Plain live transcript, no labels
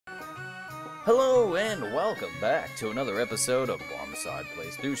Hello and welcome back to another episode of Barmicide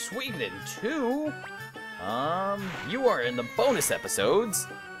Plays Through Suikoden 2. You are in the bonus episodes,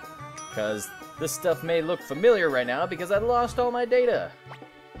 because this stuff may look familiar right now because I lost all my data.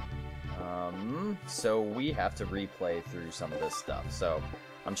 So we have to replay through some of this stuff. So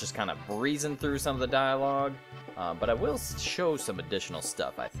I'm just kind of breezing through some of the dialogue, but I will show some additional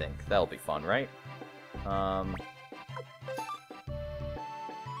stuff, I think. That'll be fun, right?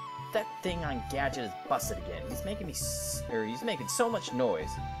 That thing on Gadget is busted again. He's making me, he's making so much noise.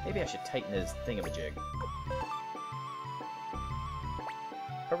 Maybe I should tighten his thingamajig.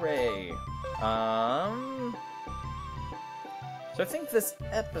 Hooray! So I think this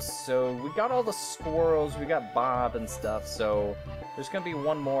episode, we got all the squirrels, we got Bob and stuff, so there's gonna be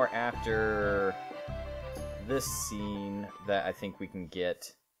one more after this scene that I think we can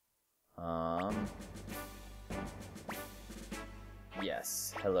get.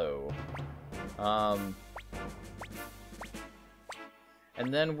 Yes, hello. And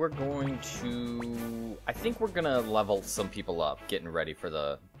then we're going to... I think we're gonna level some people up, getting ready for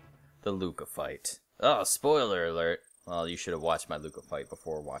the Luca fight. Oh, spoiler alert! Well, you should have watched my Luca fight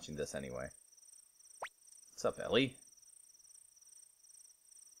before watching this anyway. What's up, Ellie?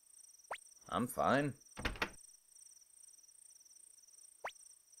 I'm fine.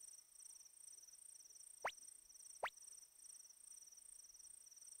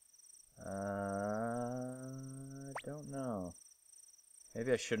 I don't know.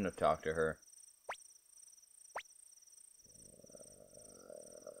 Maybe I shouldn't have talked to her.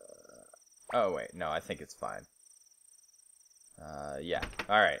 Oh, wait. No, I think it's fine. Yeah.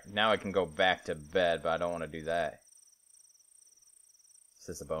 Alright, now I can go back to bed, but I don't want to do that. Is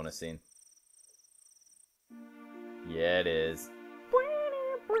this a bonus scene? Yeah, it is.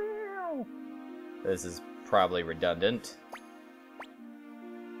 This is probably redundant.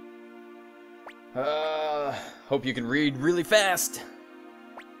 Hope you can read really fast.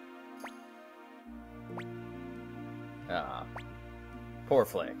 Ah, poor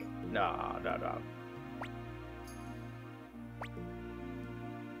Flick. No.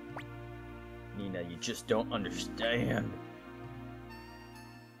 Nina, you just don't understand.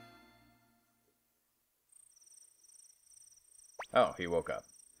 Oh, he woke up.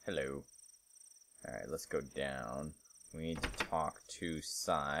 Hello. Alright, let's go down. We need to talk to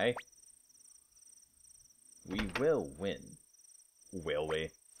Sai. We will win. Will we?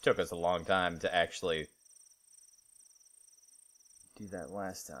 Took us a long time to actually do that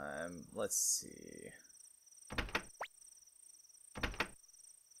last time. Let's see.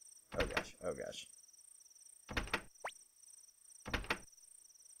 Oh gosh.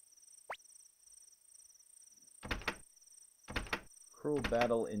 Cruel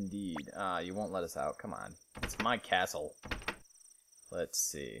battle indeed. Ah, you won't let us out. Come on. It's my castle. Let's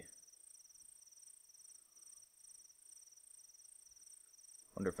see.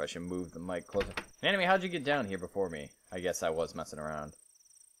 Wonder if I should move the mic closer. Anyway, how'd you get down here before me? I guess I was messing around.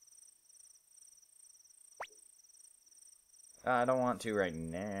 I don't want to right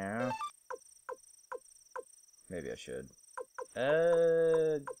now. Maybe I should.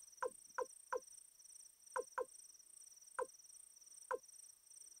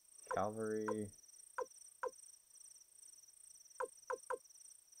 Cavalry.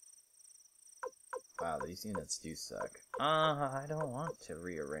 Wow, these units do suck. I don't want to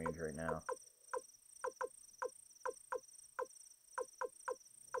rearrange right now.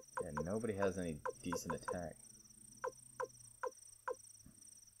 Yeah, nobody has any decent attack.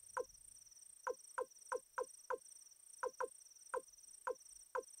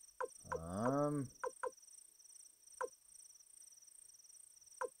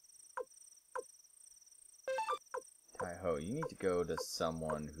 Tai-Ho, you need to go to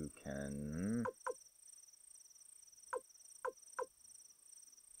someone who can...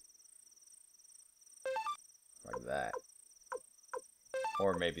 like that.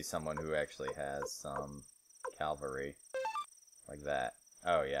 Or maybe someone who actually has some cavalry. Like that.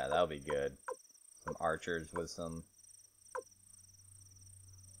 Oh yeah, that'll be good. Some archers with some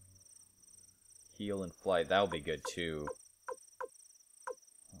heal and flight. That'll be good too.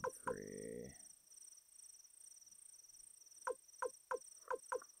 1, 3.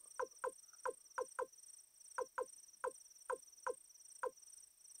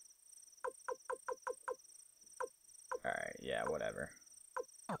 Alright, yeah, whatever.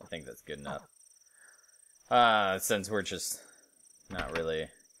 I think that's good enough. Since we're just not really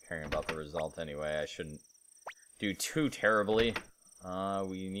caring about the result anyway, I shouldn't do too terribly.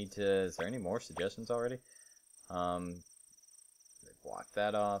 We need to... Is there any more suggestions already? Block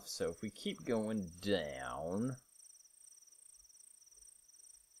that off. So if we keep going down...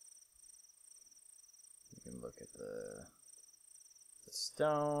 can look at the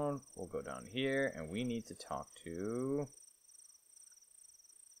stone. We'll go down here, and we need to talk to...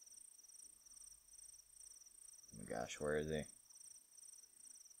 Oh my gosh, where is he?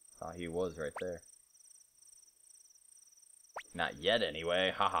 Thought he was right there. Not yet,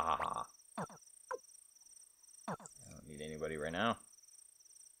 anyway. Ha ha ha ha. I don't need anybody right now.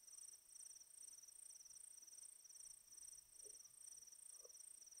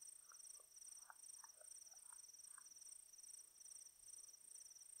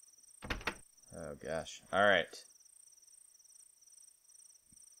 Oh gosh. Alright.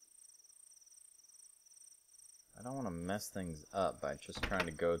 I don't want to mess things up by just trying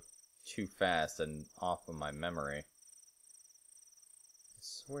to go too fast and off of my memory. I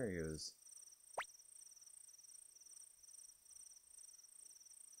swear he was...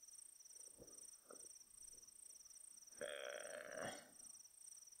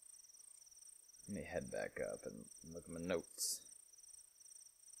 Let me head back up and look at my notes.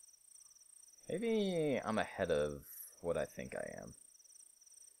 Maybe I'm ahead of what I think I am.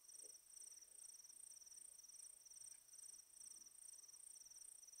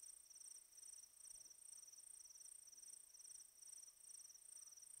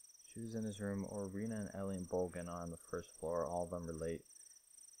 Shoes in his room, or Rena and Ellie and Bolgan are on the first floor. All of them relate.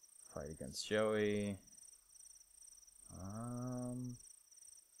 Fight against Joey.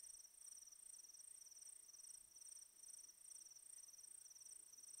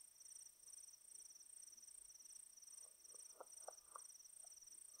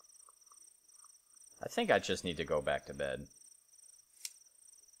 I think I just need to go back to bed.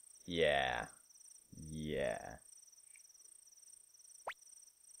 Yeah. Yeah.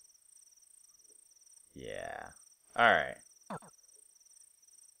 Yeah. Alright.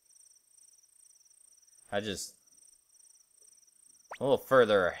 A little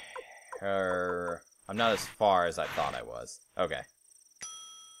further. I'm not as far as I thought I was. Okay.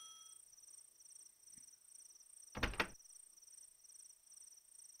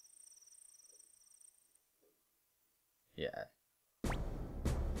 Yeah.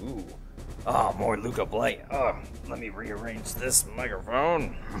 Ooh. Oh, more Luca Blight. Oh, let me rearrange this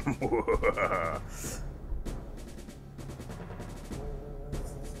microphone.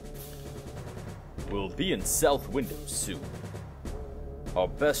 We'll be in South Window soon. Our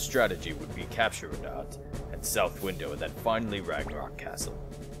best strategy would be capture Radot at South Window and then finally Ragnarok Castle.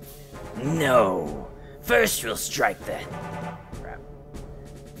 No. First we'll strike the... Crap.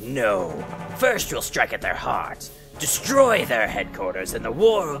 No. First we'll strike at their hearts. Destroy their headquarters and the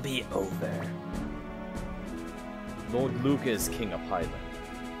war will be over. Lord Luca is king of Highland.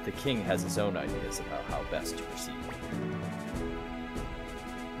 The king has his own ideas about how best to proceed.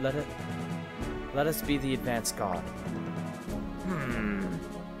 Let us be the advance guard.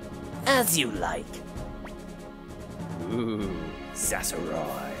 As you like. Ooh.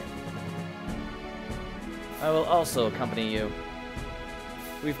 Sassaroy. I will also accompany you.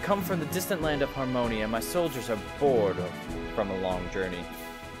 We've come from the distant land of Harmonia, and my soldiers are bored from a long journey.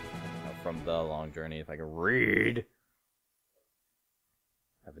 From the long journey, if I can read.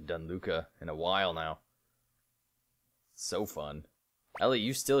 I haven't done Luca in a while now. So fun. Ellie,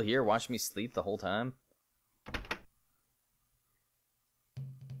 you still here? Watch me sleep the whole time?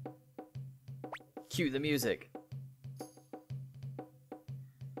 Cue the music.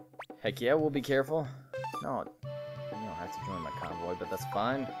 Heck yeah, we'll be careful. No, you don't have to join my convoy, but that's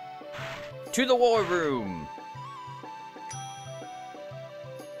fine. To the war room!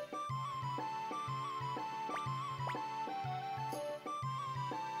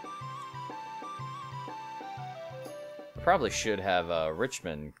 I probably should have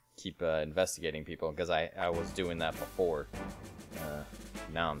Richmond keep investigating people, because I was doing that before.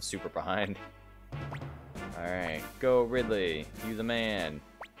 Now I'm super behind. Alright, go Ridley, you the man.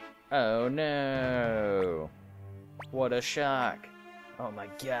 Oh no! What a shock! Oh my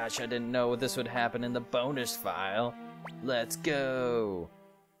gosh, I didn't know this would happen in the bonus file. Let's go!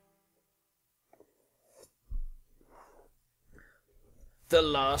 The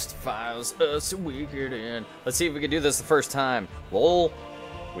Lost Files of Suikoden. Let's see if we can do this the first time. Lol.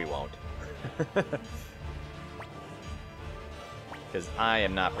 We won't. Because I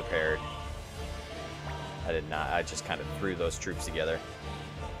am not prepared. I did not. I just kind of threw those troops together.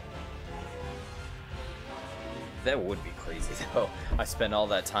 That would be crazy, though. I spent all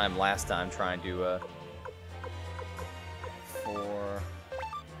that time last time trying to,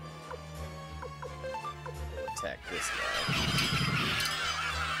 attack this guy.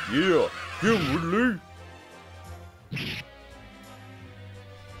 Yeah! Get him, Ridley!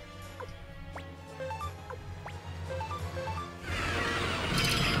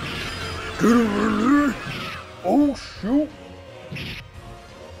 Get him, Ridley! Oh, shoot!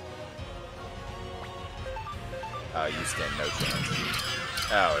 Oh, you stand no chance.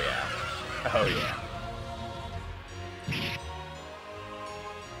 Oh, yeah. Oh, yeah.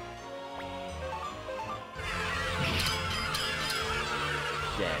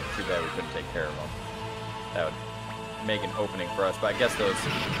 Dang, too bad we couldn't take care of them. That would make an opening for us, but I guess those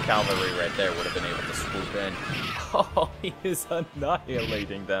cavalry right there would have been able to swoop in. Oh, he is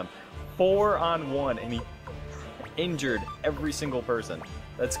annihilating them. 4 on 1, and he injured every single person.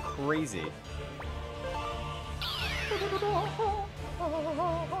 That's crazy.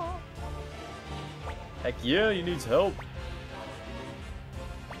 Heck yeah, he needs help.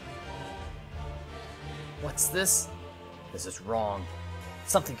 What's this? This is wrong.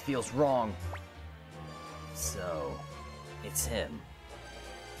 Something feels wrong. So, it's him.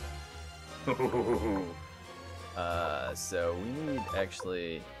 So we need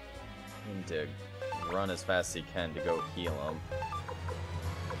actually him to run as fast as he can to go heal him.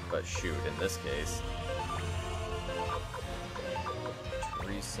 But shoot, in this case,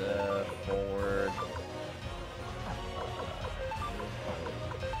 Teresa forward.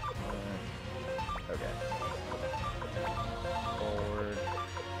 Okay. Forward.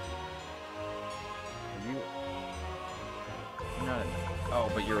 Are you? You're not. Oh,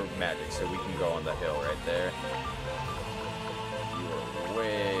 but you're magic, so we can go on the hill right there. You are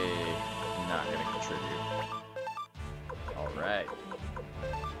way not gonna contribute. Alright.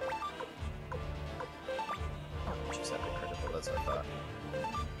 Just have the critical, that's what I thought.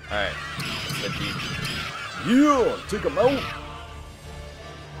 Alright. Let's hit these. Yeah! Take him out!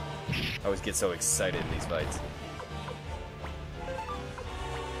 I always get so excited in these fights.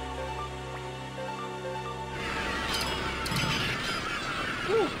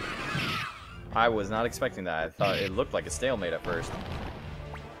 Woo. I was not expecting that. I thought it looked like a stalemate at first.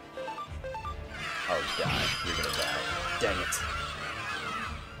 Oh, die. You're gonna die. Dang it.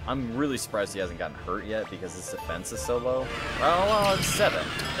 I'm really surprised he hasn't gotten hurt yet because his defense is so low. Oh, well, it's 7.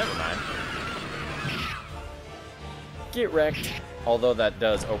 Never mind. Get wrecked. Although that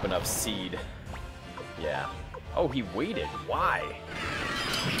does open up seed. Yeah. Oh, he waited. Why?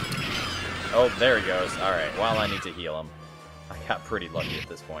 Oh, there he goes. Alright, well, I need to heal him. I got pretty lucky at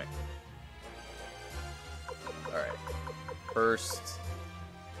this point. Alright. First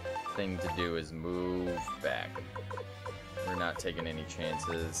thing to do is move back. We're not taking any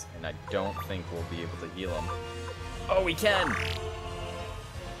chances, and I don't think we'll be able to heal him. Oh, we can!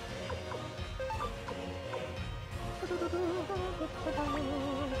 We're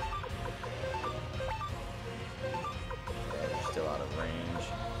still out of range.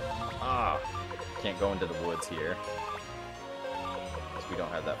 Ah! Can't go into the woods here. Because we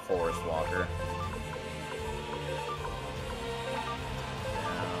don't have that forest walker.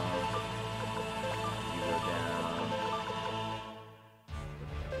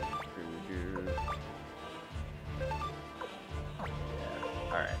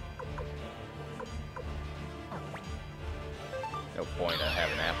 No point in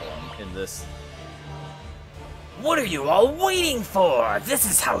having apple in this. What are you all waiting for? This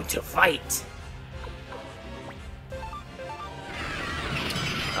is how to fight.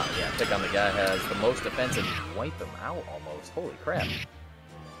 Oh yeah, pick on the guy who has the most defense and wipe him out almost. Holy crap.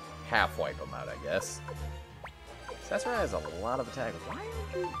 Half wipe him out, I guess. Sasra has a lot of attack. Why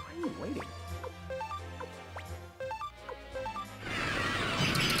are you waiting?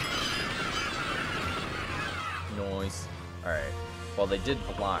 Noise. Alright. Well, they did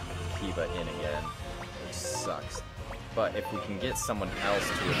block Kiba in again, which sucks. But if we can get someone else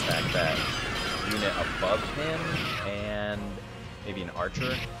to attack that unit above him, and maybe an archer. 2.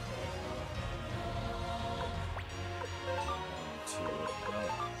 I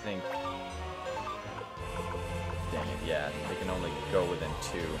don't think. Dang it, yeah. They can only go within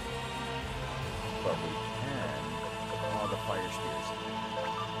 2. But we can. Oh, the fire spears.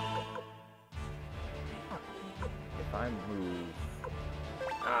 If I move...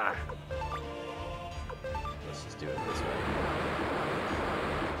 Ah! Let's just do it this way.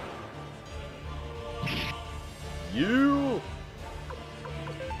 You!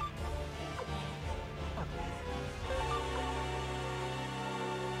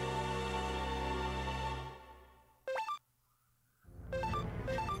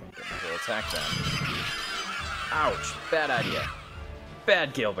 We'll attack them. Ouch! Bad idea.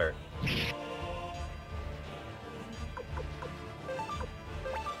 Bad Gilbert.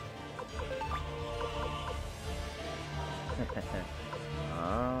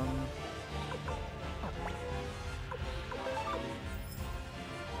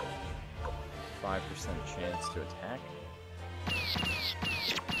 Chance to attack.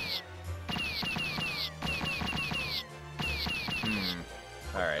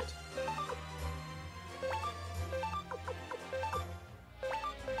 Alright.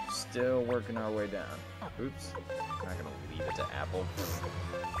 Still working our way down. Oops. Not gonna leave it to Apple.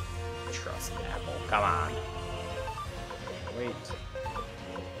 Trust Apple. Come on. Wait.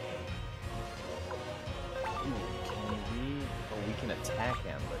 Ooh, can we... Oh, we can attack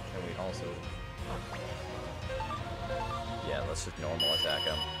him, but can we also... Yeah, let's just normal attack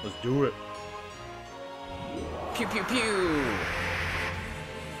him. Let's do it. Pew, pew, pew!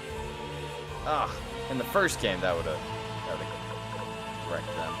 Ah, in the first game, that would've wrecked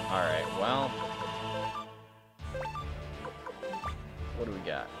them. Alright, well... What do we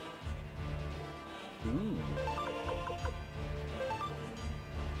got? Ooh.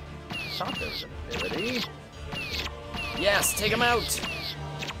 Thought there was an ability. Yes, take him out!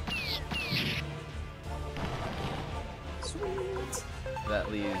 Sweet!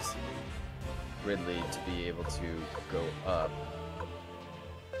 That leaves Ridley to be able to go up.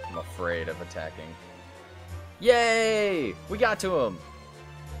 I'm afraid of attacking. Yay! We got to him!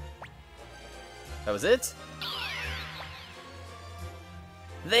 That was it?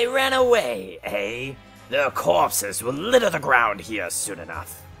 They ran away, eh? Their corpses will litter the ground here soon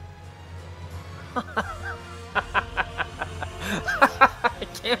enough. I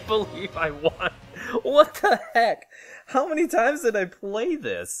can't believe I won. What the heck? How many times did I play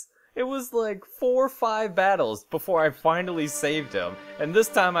this? It was like 4 or 5 battles before I finally saved him, and this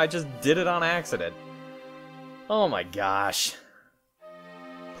time I just did it on accident. Oh my gosh.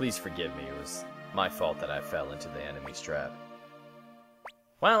 Please forgive me, it was my fault that I fell into the enemy's trap.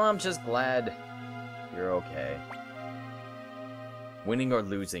 Well, I'm just glad you're okay. Winning or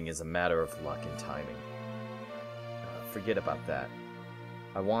losing is a matter of luck and timing. Forget about that.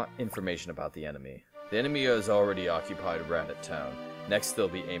 I want information about the enemy. The enemy has already occupied Rabbit Town. Next, they'll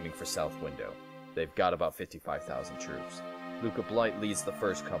be aiming for South Window. They've got about 55,000 troops. Luca Blight leads the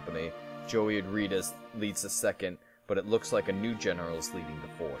first company. Joey Adridas leads the second, but it looks like a new general is leading the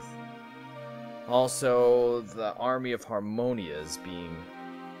fourth. Also, the army of Harmonia is being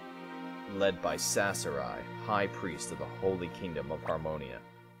led by Sasarai, High Priest of the Holy Kingdom of Harmonia.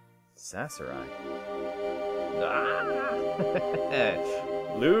 Sasarai? Ah!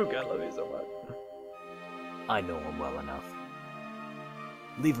 Luke, I love you so much. I know him well enough.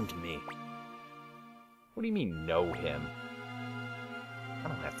 Leave him to me. What do you mean, know him? I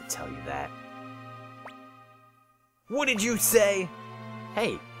don't have to tell you that. What did you say?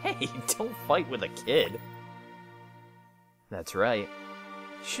 Hey, don't fight with a kid. That's right.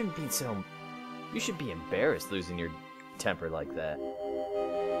 You should be embarrassed losing your temper like that.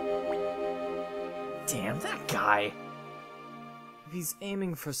 Damn, that guy. If he's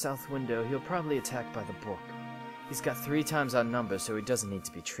aiming for South Window, he'll probably attack by the book. He's got 3 times our number, so he doesn't need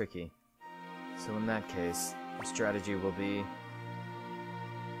to be tricky. So in that case, the strategy will be...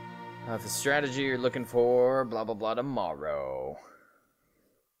 the strategy you're looking for, blah blah blah tomorrow.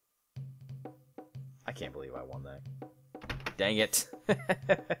 I can't believe I won that. Dang it.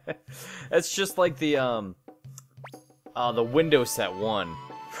 That's just like the window set 1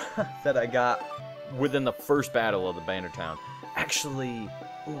 that I got within the first battle of the Bannertown. Actually,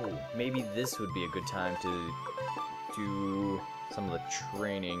 ooh, maybe this would be a good time to do some of the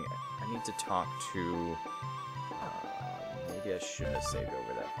training. I need to talk to... maybe I shouldn't have saved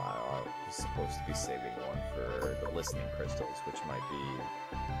over that file. I was supposed to be saving one for the listening crystals, which might be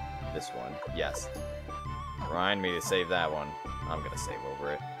this one. Yes. Remind me to save that one. I'm gonna save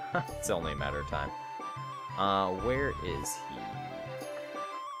over it. It's only a matter of time. Where is he?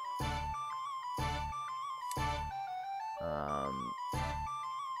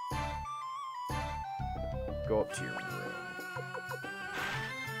 Go up to your room.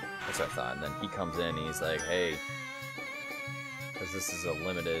 That's what I thought. And then he comes in and he's like, hey, because this is a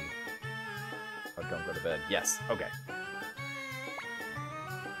limited... Oh, don't go to bed. Yes, okay.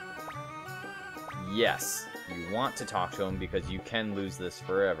 Yes, you want to talk to him because you can lose this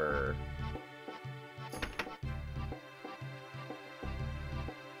forever.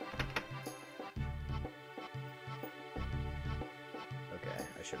 Okay,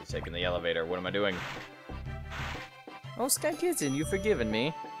 I should have taken the elevator. What am I doing? Oh, Sky Kitten, you've forgiven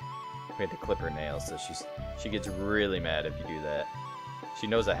me. We had to clip her nails, so she gets really mad if you do that. She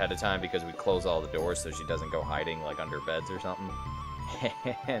knows ahead of time because we close all the doors so she doesn't go hiding like under beds or something.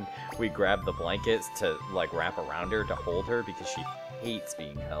 And we grab the blankets to like wrap around her to hold her because she hates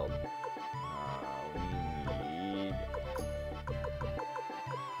being held. We need...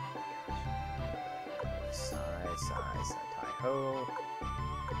 Sigh, tie-ho.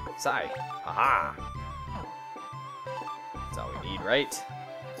 Sigh. Haha. That's all we need, right?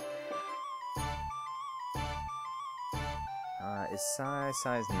 Is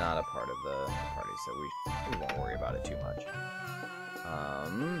Sai's not a part of the party, so we won't worry about it too much.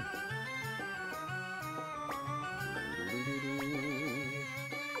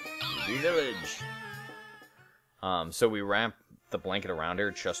 Village. So we wrap the blanket around her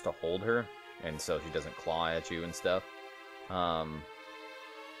just to hold her, and so she doesn't claw at you and stuff.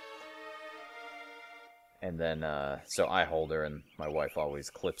 And then, so I hold her, and my wife always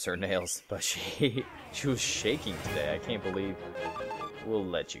clips her nails, but she was shaking today. I can't believe. We'll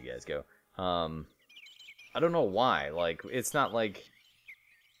let you guys go. I don't know why. Like, it's not like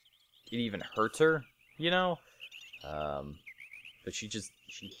it even hurts her, you know? But she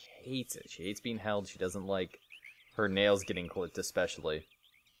hates it. She hates being held. She doesn't like her nails getting clipped, especially.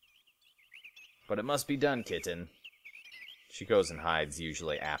 But it must be done, kitten. She goes and hides,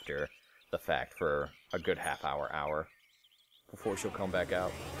 usually after the fact, for a good half-hour, before she'll come back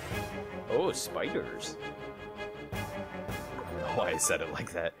out. Oh, spiders. I don't know why I said it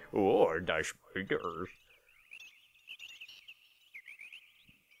like that. Oh, the spiders.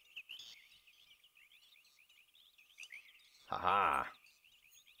 Haha.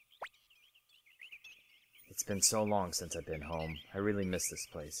 It's been so long since I've been home. I really miss this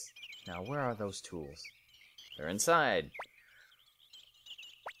place. Now, where are those tools? They're inside.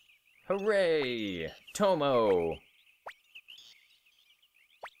 Hooray! Tomo!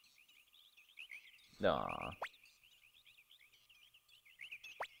 Aw.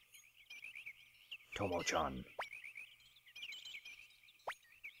 Tomo-chan.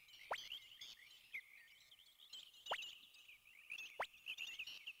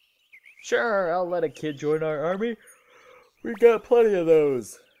 Sure, I'll let a kid join our army. We got plenty of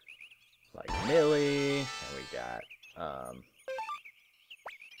those. Like Millie, and we got, oh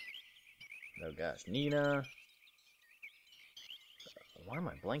gosh, Nina. Why am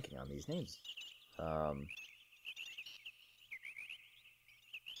I blanking on these names?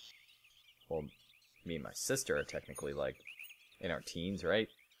 Well, me and my sister are technically, like, in our teens, right?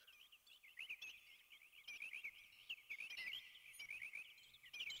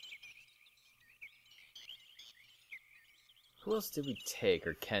 Who else did we take,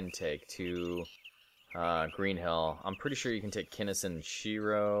 or can take, to Green Hill? I'm pretty sure you can take Kinnison and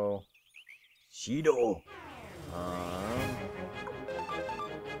Shiro. Shido!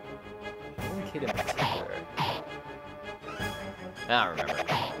 One kid in particular. I remember.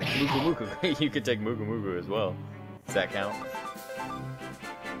 Muku Muku. You could take Muku Muku as well. Does that count?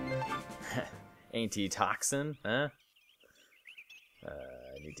 Antitoxin, huh?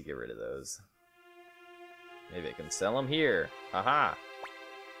 I need to get rid of those. Maybe I can sell them here. Haha!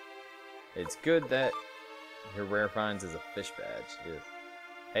 It's good that your rare finds is a fish badge. Ew.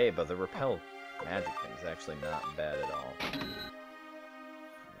 Hey, but the repel magic thing is actually not bad at all.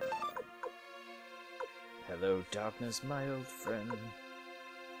 Hello, darkness, my old friend.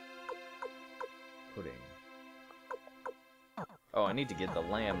 Pudding. Oh, I need to get the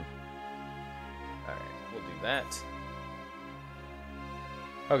lamb. Alright, we'll do that.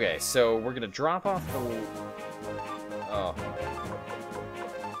 Okay, so we're gonna drop off the... Oh.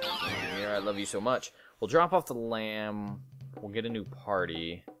 I love you so much. We'll drop off the lamb. We'll get a new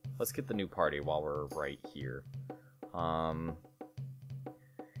party. Let's get the new party while we're right here.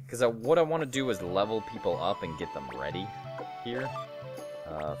 Because what I want to do is level people up and get them ready here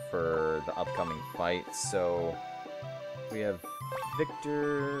for the upcoming fight. So we have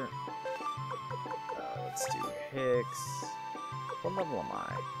Victor. Let's do Hicks. What level am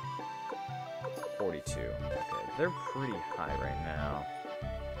I? 42. Okay, they're pretty high right now.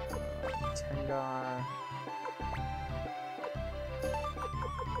 Tengar.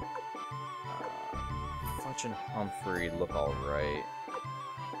 Fudge and Humphrey look alright.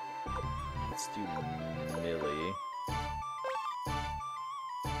 Let's do Millie.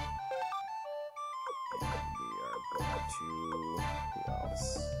 And we are going to... who else?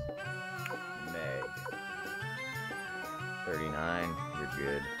 Meg. 39, you're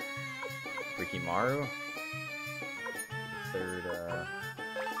good. Rikimaru? Third,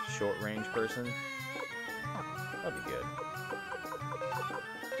 short-range person? That'll be good.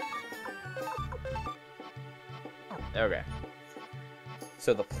 Okay.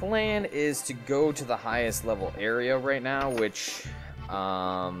 So the plan is to go to the highest level area right now, which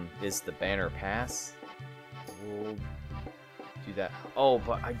is the Banner Pass. We'll do that. Oh,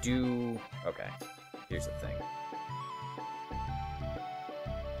 but I do... Okay, here's the thing.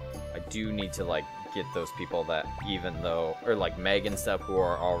 I do need to, like, get those people that, even though... Or, like, Meg and stuff, who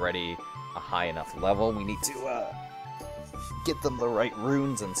are already a high enough level. We need to, get them the right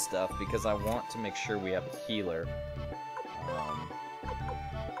runes and stuff, because I want to make sure we have a healer.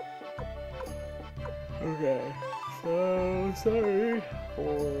 Okay. So sorry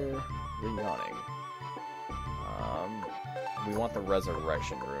for the yawning. We want the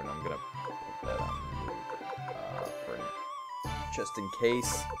resurrection rune. I'm gonna put that on Luke, for just in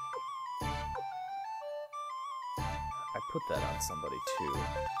case. I put that on somebody too.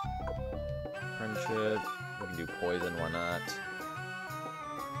 Friendship. We can do poison. Why not?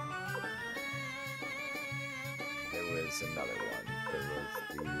 There was another one. There was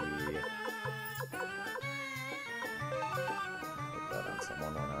the. Put that on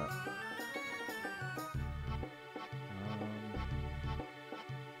someone. Why not?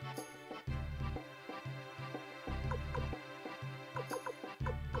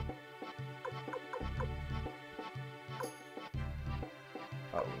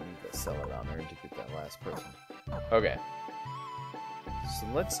 Oh, we need to sell it on there to get that last person. Okay. So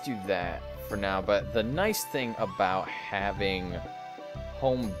let's do that for now, but the nice thing about having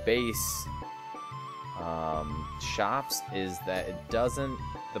home base shops is that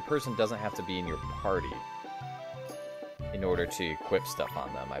the person doesn't have to be in your party in order to equip stuff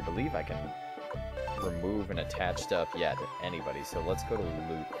on them. I believe I can remove and attach stuff, yeah, to anybody. So let's go to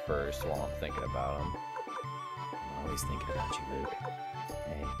Luke first while I'm thinking about him. I'm always thinking about you, Luke.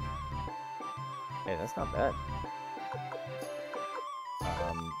 Hey, that's not bad.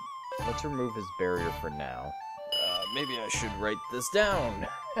 Let's remove his barrier for now. Maybe I should write this down.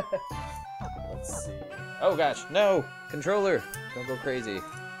 Let's see. Oh gosh, no! Controller! Don't go crazy.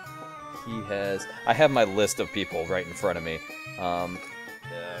 He has... I have my list of people right in front of me.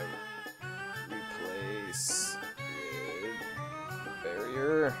 Replace with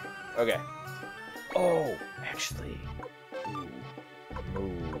barrier. Okay. Oh, actually. Ooh.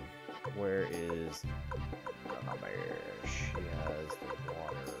 Move. Where is... She has the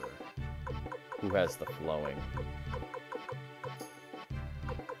water. Who has the flowing?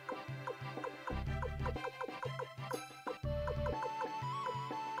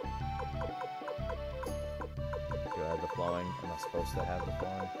 Do I have the flowing? Am I supposed to have the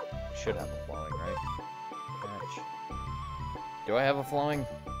flowing? I should have the flowing, right? Catch. Do I have a flowing?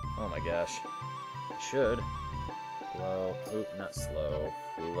 Oh my gosh. I should. Flow. Oop, not slow.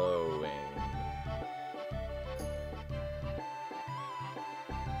 Flowing.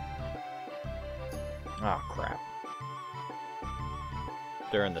 Oh, crap.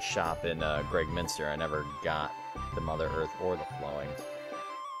 They're in the shop in Gregminster. I never got the Mother Earth or the flowing.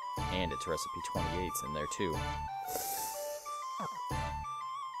 And it's recipe 28's in there, too.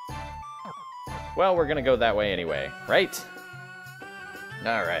 Well, we're gonna go that way anyway, right?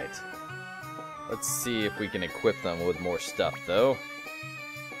 Alright. Let's see if we can equip them with more stuff, though.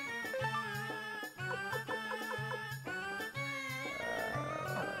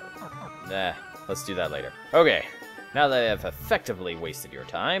 Nah. Let's do that later. Okay, now that I have effectively wasted your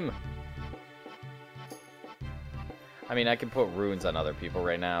time... I mean, I can put runes on other people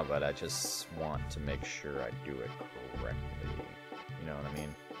right now, but I just want to make sure I do it correctly. You know what I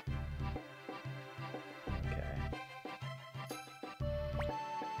mean? Okay.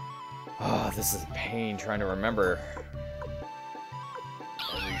 Oh, this is a pain trying to remember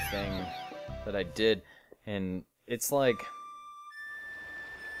everything that I did. And it's like...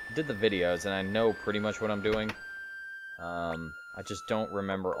 I did the videos, and I know pretty much what I'm doing. I just don't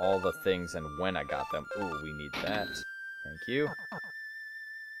remember all the things and when I got them. Ooh, we need that. Thank you.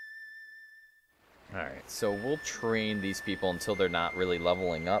 Alright, so we'll train these people until they're not really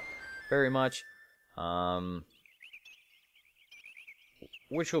leveling up very much.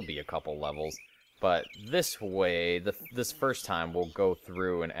 Which will be a couple levels. But this way, this first time, we'll go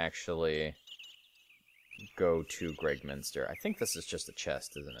through and actually... go to Gregminster. I think this is just a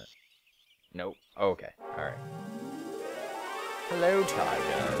chest, isn't it? Nope. Okay. Alright. Hello,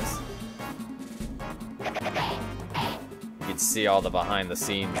 tigers. You can see all the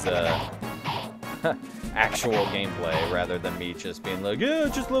behind-the-scenes actual gameplay rather than me just being like, yeah,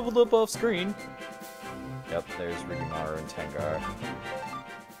 just leveled up off screen. Yep, there's Ryumaru and Tengar.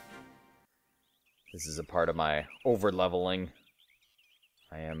 This is a part of my over-leveling.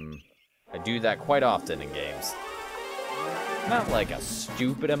 I do that quite often in games. Not like a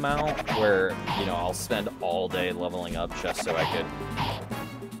stupid amount where, you know, I'll spend all day leveling up just so I could,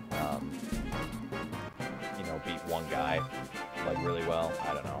 you know, beat one guy, like, really well.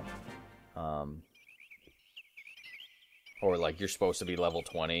 I don't know. Or, like, you're supposed to be level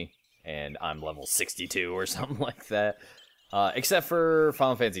 20, and I'm level 62 or something like that. Except for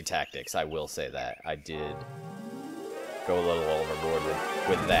Final Fantasy Tactics, I will say that. I did go a little overboard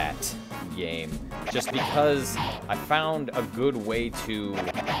with that game, just because I found a good way to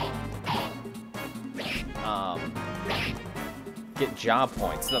get job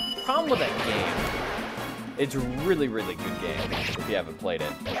points. The problem with that game It's a really, really good game if you haven't played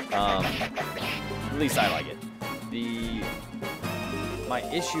it. At least I like it. My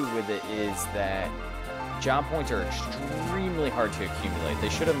issue with it is that job points are extremely hard to accumulate. They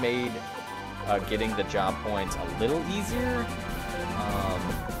should have made getting the job points a little easier.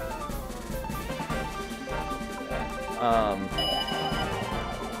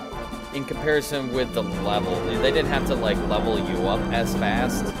 In comparison with the level, they didn't have to like level you up as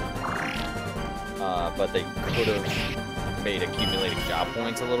fast, but they could have made accumulating job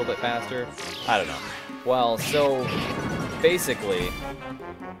points a little bit faster. I don't know. Well, so basically,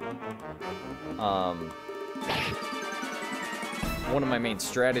 one of my main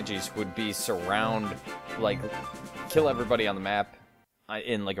strategies would be surround, like, kill everybody on the map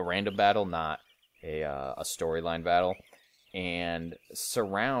in like a random battle, not a storyline battle, and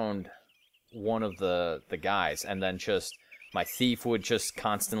surround one of the guys, and then just my thief would just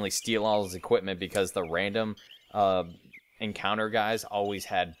constantly steal all his equipment because the random encounter guys always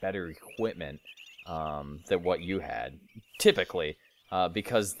had better equipment than what you had, typically,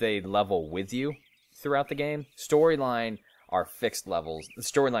 because they level with you throughout the game. Storyline are fixed levels. The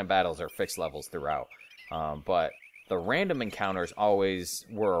storyline battles are fixed levels throughout, but the random encounters always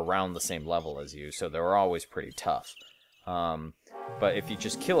were around the same level as you, so they were always pretty tough. But if you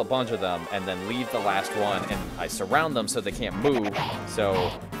just kill a bunch of them and then leave the last one, and I surround them so they can't move,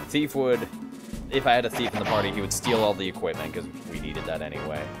 so Thief would, if I had a Thief in the party, he would steal all the equipment, because we needed that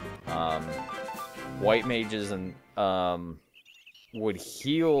anyway. White mages and would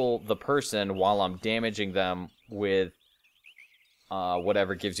heal the person while I'm damaging them with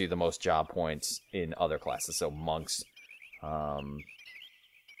whatever gives you the most job points in other classes, so monks.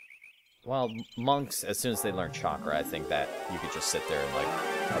 Well, monks, as soon as they learn chakra, I think that you could just sit there and, like,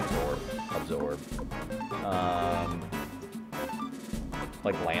 absorb.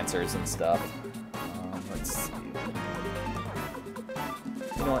 Like lancers and stuff. Let's see.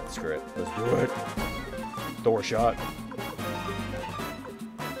 You know what? Screw it. Let's do it. Door shot.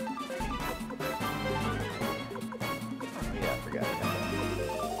 Yeah, I forgot.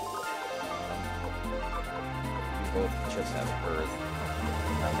 We both just have earth.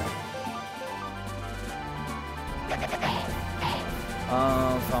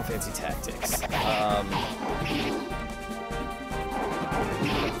 Final Fantasy Tactics.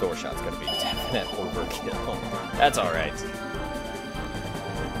 Thor shot's gonna be definite overkill. That's alright.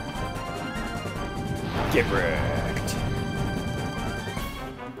 Get wrecked.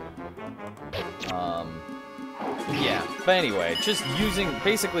 Yeah, but anyway, just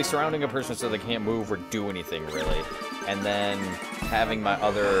basically surrounding a person so they can't move or do anything really, and then having my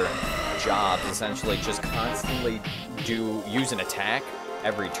other jobs essentially just constantly use an attack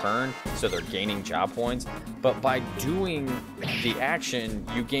every turn, so they're gaining job points. But by doing the action,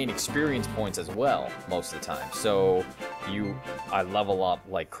 you gain experience points as well most of the time. So I level up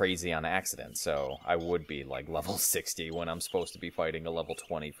like crazy on accident. So I would be like level 60 when I'm supposed to be fighting a level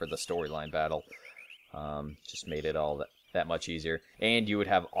 20 for the storyline battle. Just made it all that much easier. And you would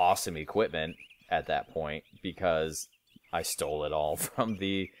have awesome equipment at that point because I stole it all from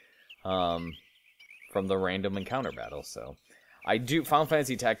the random encounter battle. So Final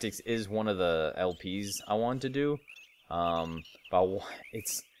Fantasy Tactics is one of the LPs I want to do, but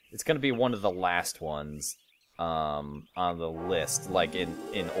it's gonna be one of the last ones on the list, like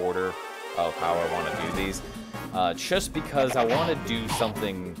in order of how I want to do these, just because I want to do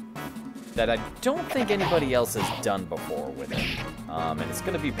something that I don't think anybody else has done before with it, and it's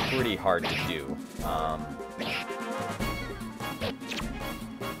gonna be pretty hard to do. I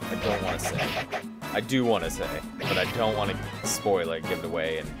don't want to say. I do want to say, but I don't want to spoil it, give it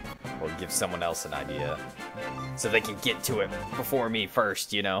away, or give someone else an idea, so they can get to it before me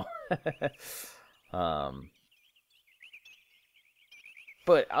first, you know?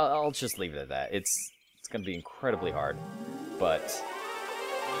 But I'll just leave it at that. It's going to be incredibly hard, but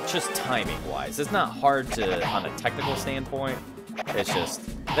just timing-wise. It's not hard on a technical standpoint. It's just,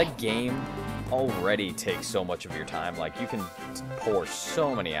 that game already takes so much of your time. Like, you can pour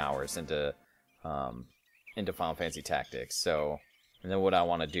so many hours into Final Fantasy Tactics. So, and then what I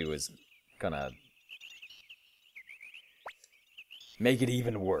want to do is gonna make it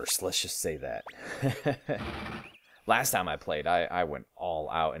even worse. Let's just say that. Last time I played, I went all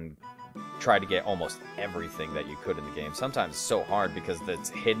out and tried to get almost everything that you could in the game. Sometimes it's so hard because it's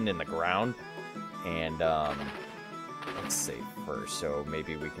hidden in the ground. And let's save first. So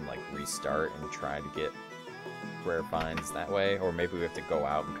maybe we can like restart and try to get rare finds that way, or maybe we have to go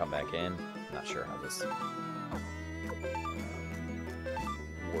out and come back in. I'm not sure how this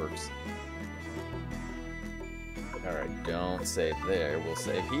works. Alright, don't save there, we'll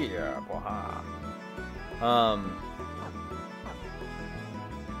save here. Waha.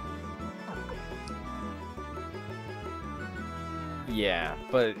 Yeah,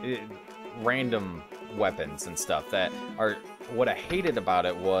 but random weapons and stuff that are... What I hated about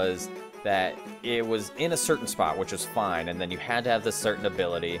it was that it was in a certain spot, which was fine, and then you had to have this certain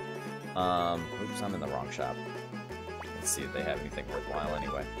ability. Oops, I'm in the wrong shop. Let's see if they have anything worthwhile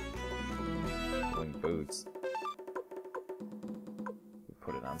anyway. Wing boots.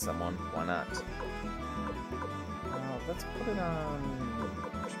 Put it on someone. Why not? Let's put it on...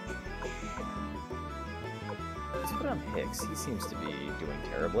 Let's put it on Hicks. He seems to be doing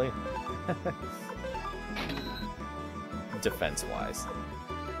terribly. Defense-wise.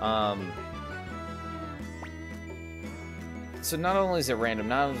 So not only is it random,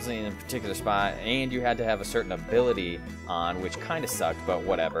 not only is it in a particular spot, and you had to have a certain ability on, which kind of sucked, but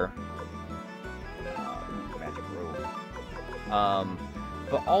whatever. Magic robe.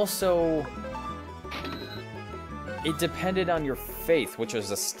 But also, it depended on your faith, which was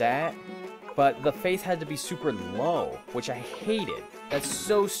a stat, but the faith had to be super low, which I hated. That's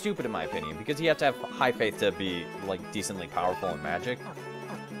so stupid in my opinion, because you have to have high faith to be, like, decently powerful in magic.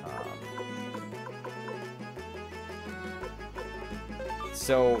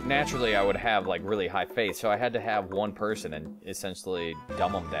 So naturally I would have, like, really high faith, so I had to have one person and essentially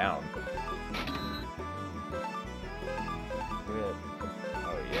dumb them down.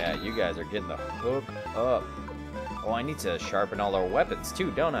 Oh yeah, you guys are getting the hook up. Oh, I need to sharpen all our weapons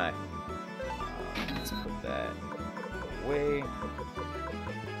too, don't I? Let's put that away.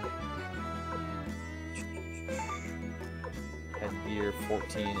 Headgear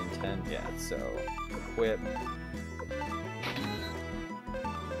 14 and 10, yeah, so equip.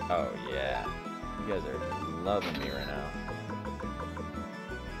 Oh yeah, you guys are loving me right now.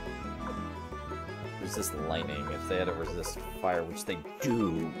 Resist lightning if they had to resist fire, which they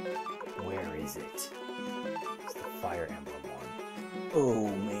do. Where is it? It's the fire emblem one. Oh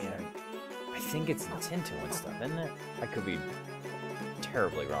man, I think it's in Tinto and stuff, isn't it? I could be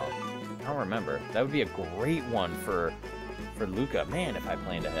terribly wrong. I don't remember. That would be a great one for Luca. Man, if I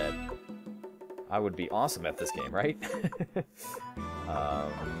planned ahead, I would be awesome at this game, right?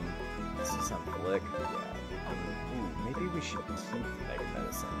 This is on Flick. Yeah. Ooh, maybe we should keep Mega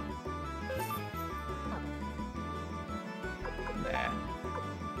Medicine. Nah.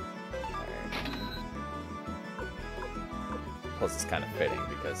 Alright. Plus it's kind of fitting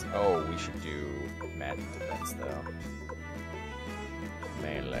because, oh, we should do magic defense though.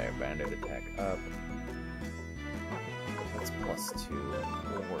 Melee, bandit attack up. That's +2.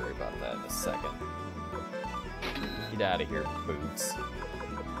 We'll worry about that in a second. Get out of here, boots.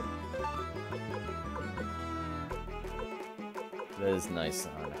 That is nice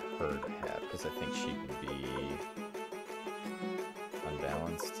on her to have, because I think she can be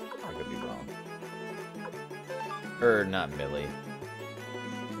unbalanced. I could be wrong. Or not Millie.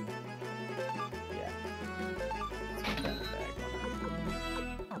 Yeah. Let's put that in the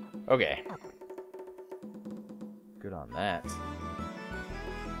bag. Okay. Good on that.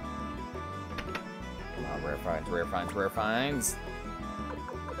 Come on, rare finds, rare finds, rare finds.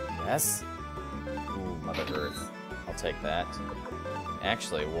 Yes. Ooh, Mother Earth. I'll take that.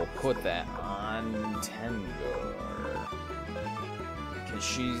 Actually, we'll put that on Tengar. Because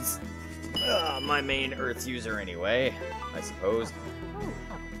she's my main Earth user anyway, I suppose.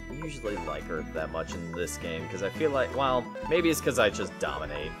 I don't usually like Earth that much in this game, because I feel like, well, maybe it's because I just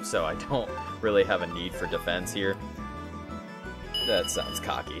dominate, so I don't really have a need for defense here. That sounds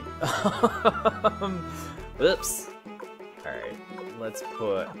cocky. Oops. Alright, let's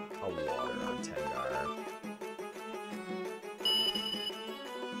put a water on Tengar.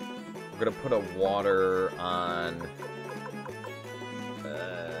 We're gonna put a water on...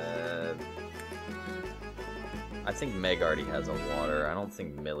 I think Meg already has a water. I don't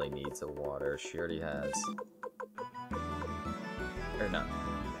think Millie needs a water. She already has... Or not.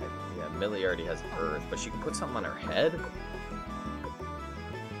 Yeah, Millie already has Earth, but she can put something on her head?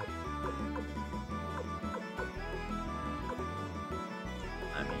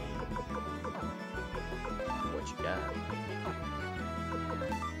 I mean... What you got?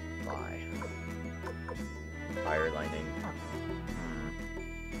 Fire lightning.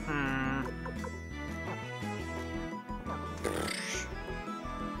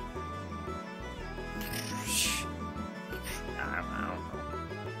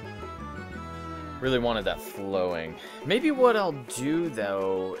 Really wanted that flowing. Maybe what I'll do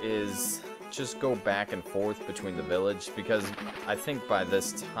though is just go back and forth between the village, because I think by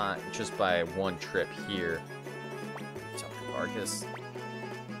this time, just by one trip here, talk to Vargas.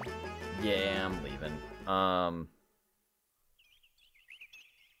 Yeah, I'm leaving.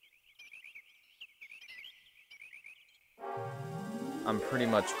 I'm pretty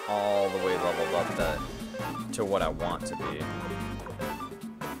much all the way leveled up to what I want to be.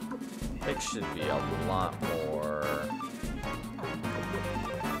 It should be a lot more,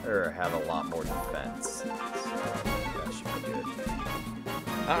 or have a lot more defense. So that should be good.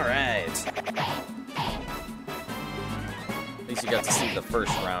 Alright! At least you got to see the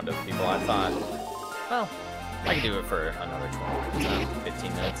first round of people. I thought, well, I can do it for another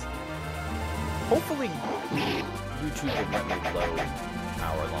 15 minutes. Hopefully, YouTube will let me load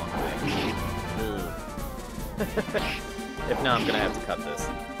hour-long things. If not, I'm gonna have to cut this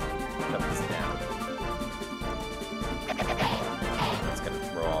down. That's gonna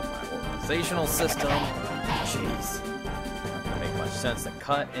throw off my organizational system. Jeez. Not gonna make much sense to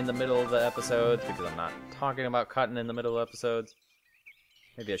cut in the middle of the episodes because I'm not talking about cutting in the middle of episodes.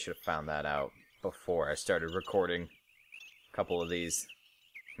 Maybe I should have found that out before I started recording a couple of these.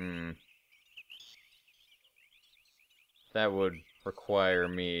 That would require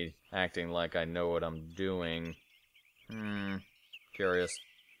me acting like I know what I'm doing. Curious.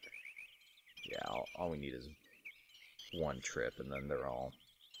 Yeah, all we need is one trip, and then they're all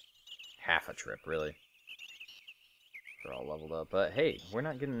half a trip, really. They're all leveled up. But hey, we're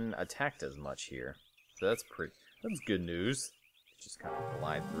not getting attacked as much here. So that's good news. Just kind of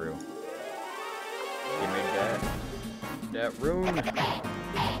glide through. Give me that rune.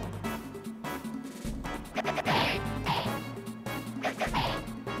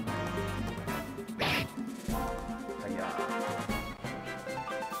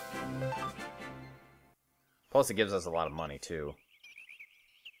 Plus, it gives us a lot of money, too.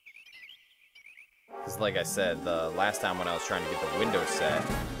 Because, like I said, the last time when I was trying to get the window set,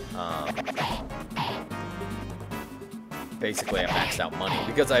 basically I maxed out money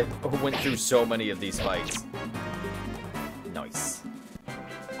because I went through so many of these fights. Nice.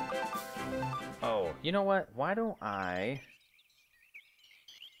 Oh, you know what? Why don't I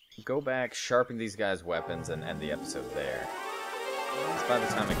go back, sharpen these guys' weapons, and end the episode there? Because by the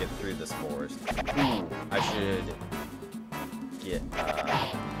time I get through this forest, I should get,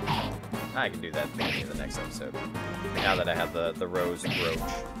 I can do that in the next episode. Now that I have the rose brooch.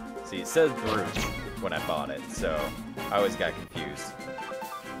 See, it says brooch when I bought it, so I always got confused.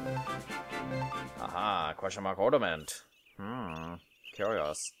 Aha, question mark ornament.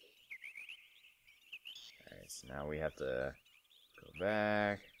 Curious. Alright, so now we have to go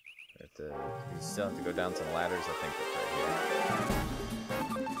back. We still have to go down some ladders. I think that's right here.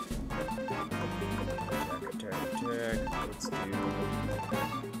 Attack. Let's do...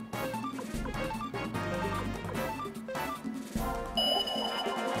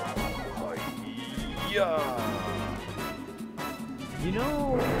 Yeah. You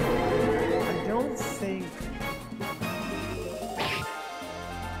know, I don't think...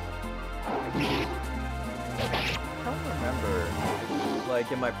 I don't remember,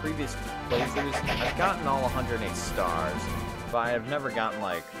 like in my previous playthroughs, I've gotten all 108 stars, but I've never gotten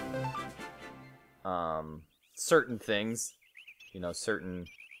like, certain things, you know, certain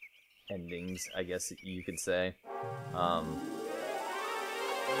endings, I guess you could say.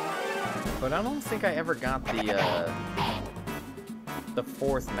 But I don't think I ever got the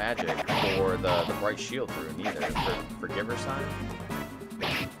fourth magic for the bright shield rune either, for Giver Sign.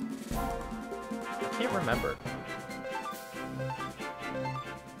 I can't remember.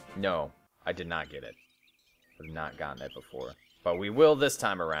 No, I did not get it. I've not gotten it before. But we will this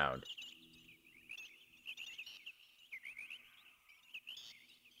time around.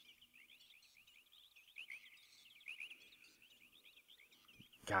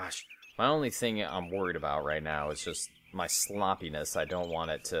 Gosh, my only thing I'm worried about right now is just my sloppiness. I don't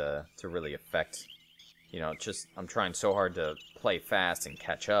want it to really affect, you know, just, I'm trying so hard to play fast and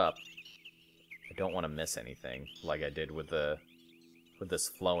catch up. I don't want to miss anything like I did with this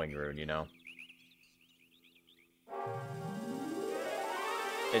flowing rune, you know.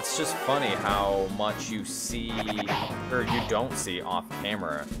 It's just funny how much you see, or you don't see off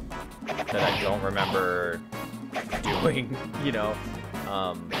camera that I don't remember doing, you know.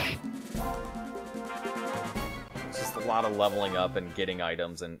 It's just a lot of leveling up and getting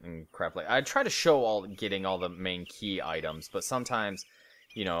items and crap. Like, I try to show getting all the main key items, but sometimes,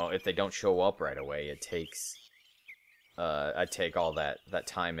 you know, if they don't show up right away, it takes, I take all that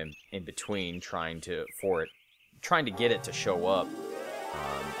time in between trying to get it to show up.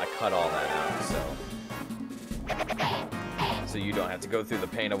 I cut all that out, so you don't have to go through the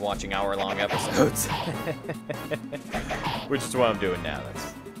pain of watching hour-long episodes. Which is what I'm doing now.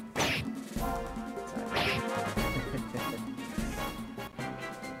 That's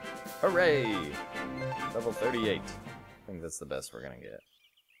hooray! Level 38. I think that's the best we're gonna get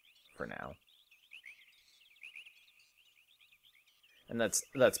for now. And that's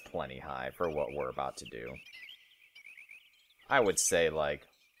plenty high for what we're about to do. I would say, like,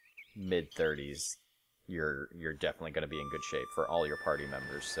 mid-30s, you're definitely going to be in good shape for all your party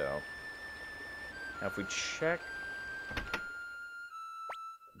members, so... Now, if we check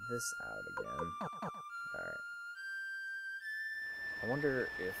this out again... Alright. I wonder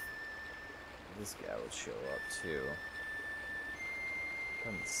if this guy would show up, too.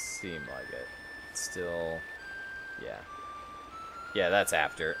 Doesn't seem like it. It's still... Yeah. Yeah, that's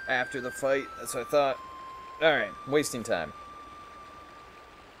after. After the fight. That's what I thought. Alright, wasting time.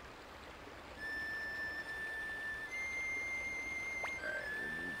 Alright, we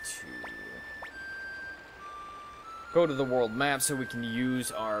need to go to the world map so we can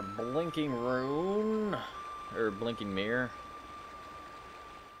use our blinking rune. Or blinking mirror.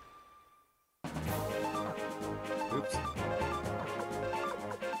 Oops.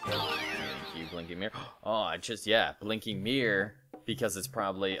 Thank you, blinking mirror. Oh, yeah, blinking mirror. Because it's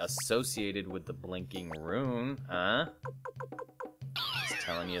probably associated with the blinking rune, huh? Just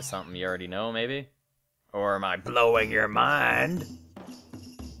telling you something you already know, maybe? Or am I blowing your mind?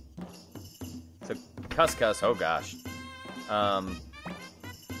 So, Cuss, oh gosh.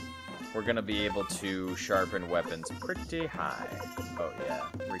 We're gonna be able to sharpen weapons pretty high. Oh yeah,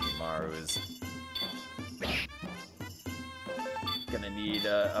 Rikimaru is gonna need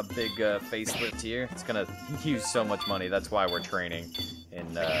a big facelift here. It's gonna use so much money. That's why we're training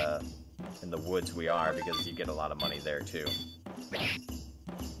in the woods we are, because you get a lot of money there too.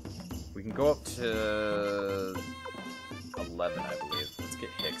 We can go up to 11, I believe. Let's get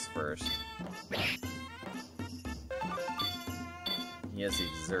Hicks first. He has the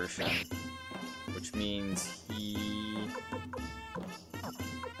exertion, which means he...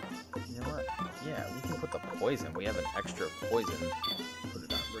 You know what? Yeah, we can put the poison. We have an extra poison. Put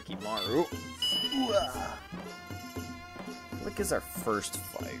it on Rikimaru. Flick is our first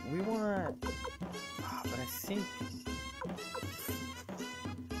fight. We want... but I think...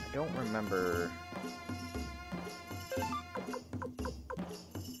 I don't remember...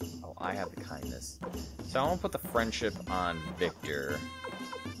 Oh, I have the kindness. So I want to put the friendship on Victor.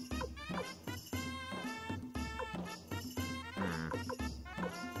 I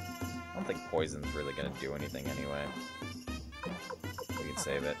don't think poison's really going to do anything anyway. We can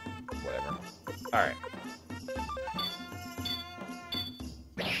save it. Whatever. Alright.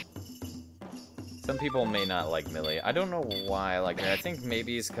 Some people may not like Millie. I don't know why I like her. I think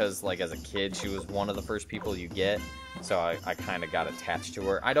maybe it's because, like, as a kid, she was one of the first people you get. So I kind of got attached to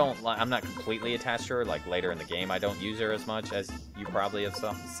her. I'm not completely attached to her. Like, later in the game, I don't use her as much as you probably have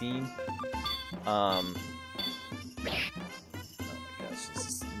seen. Oh my gosh, this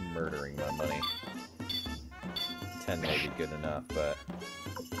is murdering my money. 10 may be good enough, but...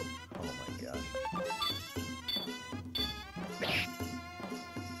 Oh my gosh.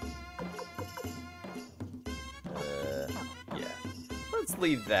 Yeah. Let's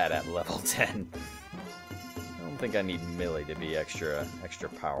leave that at level 10. I don't think I need Millie to be extra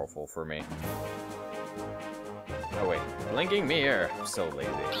powerful for me. Oh wait, blinking mirror. I'm so lazy.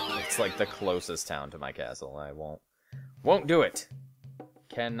 It's like the closest town to my castle. I won't do it.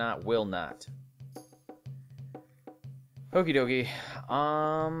 Cannot, will not. Okie dokie.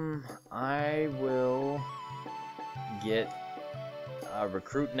 I will get a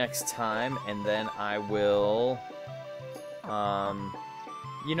recruit next time, and then I will,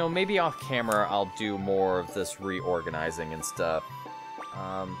 you know, maybe off camera I'll do more of this reorganizing and stuff.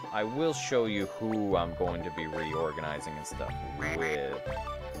 I will show you who I'm going to be reorganizing and stuff with.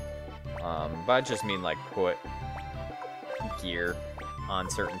 But I just mean, like, put gear on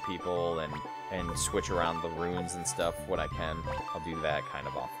certain people and switch around the runes and stuff when I can. I'll do that kind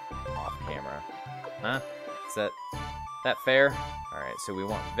of off camera. Huh? Is that fair? Alright, so we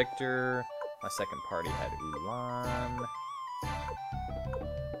want Victor. My second party had Ulan. If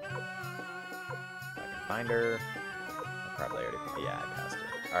I can find her. I probably already... Yeah, I passed her.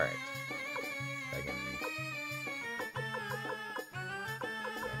 Alright.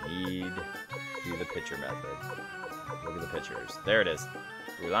 I need to do the picture method. Look at the pictures. There it is.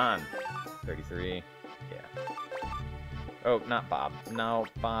 Ulan. 33. Yeah. Oh, not Bob. No,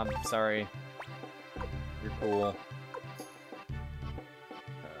 Bob. Sorry. You're cool.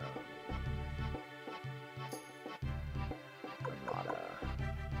 Armada.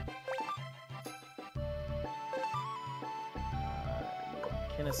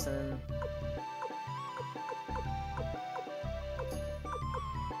 Kinnison.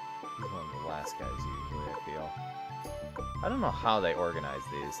 He's one of the last guys usually, I feel. I don't know how they organize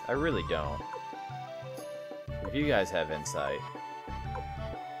these. I really don't. If you guys have insight.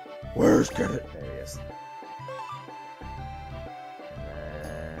 Where's Kenneth? There he is. And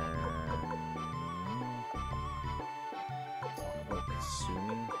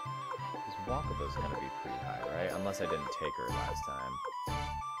Minako's gonna be pretty high, right? Unless I didn't take her last time.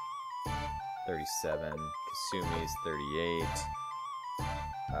 37. Kasumi's 38.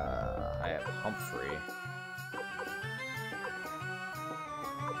 I have Humphrey.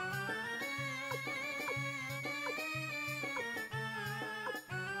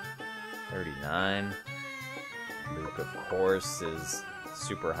 $39. Luke, of course, is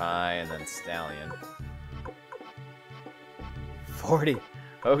super high, and then Stallion. 40.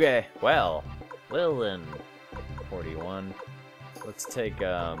 Okay, well then. 41. Let's take,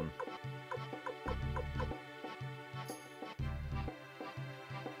 Zamza?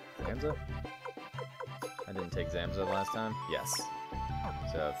 I didn't take Zamza last time? Yes.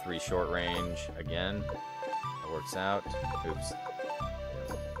 So, 3 short range again. That works out. Oops.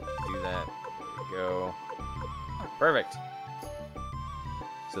 Do that. There we go. Perfect.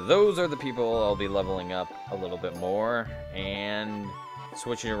 So those are the people I'll be leveling up a little bit more and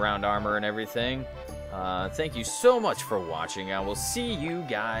switching around armor and everything. Thank you so much for watching. I will see you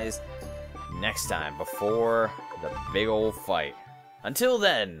guys next time before the big old fight. Until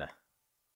then.